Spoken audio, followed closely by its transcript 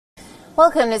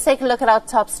Welcome. Let's take a look at our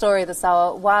top story this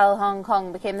hour. While Hong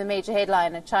Kong became the major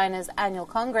headline at China's annual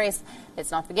Congress,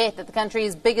 let's not forget that the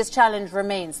country's biggest challenge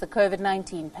remains the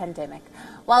COVID-19 pandemic.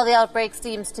 While the outbreak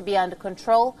seems to be under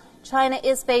control, China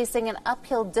is facing an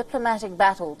uphill diplomatic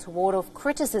battle to ward off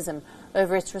criticism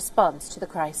over its response to the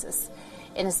crisis.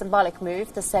 In a symbolic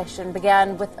move, the session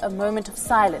began with a moment of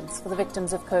silence for the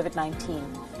victims of COVID-19.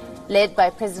 Led by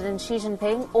President Xi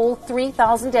Jinping, all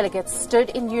 3,000 delegates stood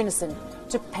in unison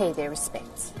to pay their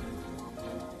respects.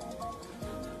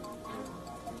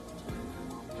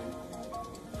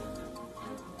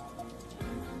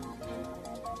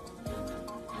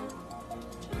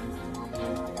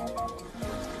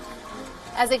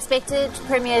 As expected,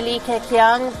 Premier Li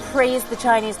Keqiang praised the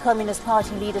Chinese Communist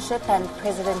Party leadership and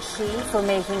President Xi for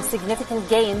making significant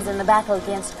gains in the battle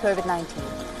against COVID-19.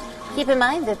 Keep in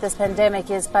mind that this pandemic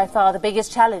is by far the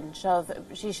biggest challenge of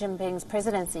Xi Jinping's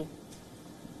presidency.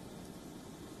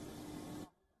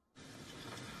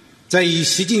 在以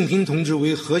习近平同志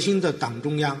为核心的党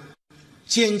中央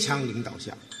坚强领导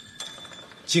下，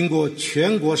经过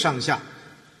全国上下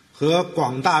和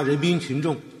广大人民群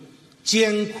众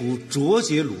艰苦卓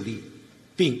绝努力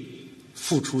并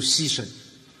付出牺牲，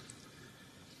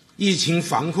疫情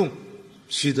防控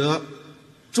取得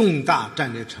重大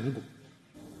战略成果。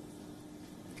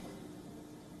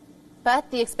 But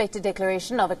the expected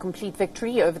declaration of a complete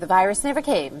victory over the virus never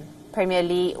came. Premier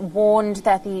Li warned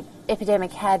that the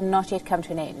epidemic had not yet come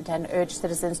to an end and urged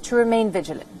citizens to remain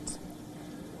vigilant.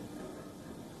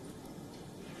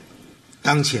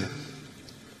 当前，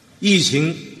疫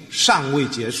情尚未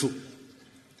结束，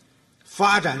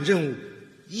发展任务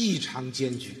异常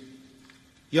艰巨，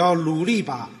要努力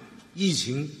把疫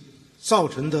情造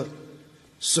成的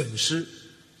损失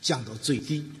降到最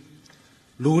低，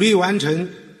努力完成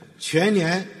全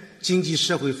年经济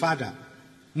社会发展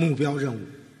目标任务。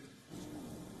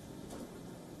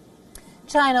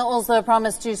 China also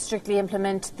promised to strictly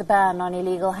implement the ban on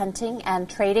illegal hunting and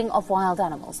trading of wild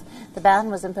animals. The ban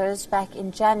was imposed back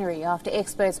in January after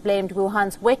experts blamed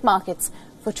Wuhan's wet markets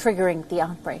for triggering the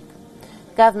outbreak.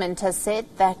 Government has said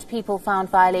that people found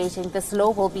violating this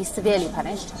law will be severely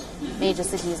punished. Major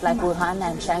cities like Wuhan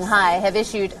and Shanghai have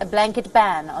issued a blanket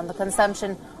ban on the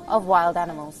consumption of wild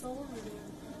animals.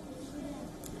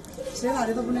 谁哪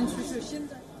里都不能去，就现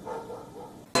在。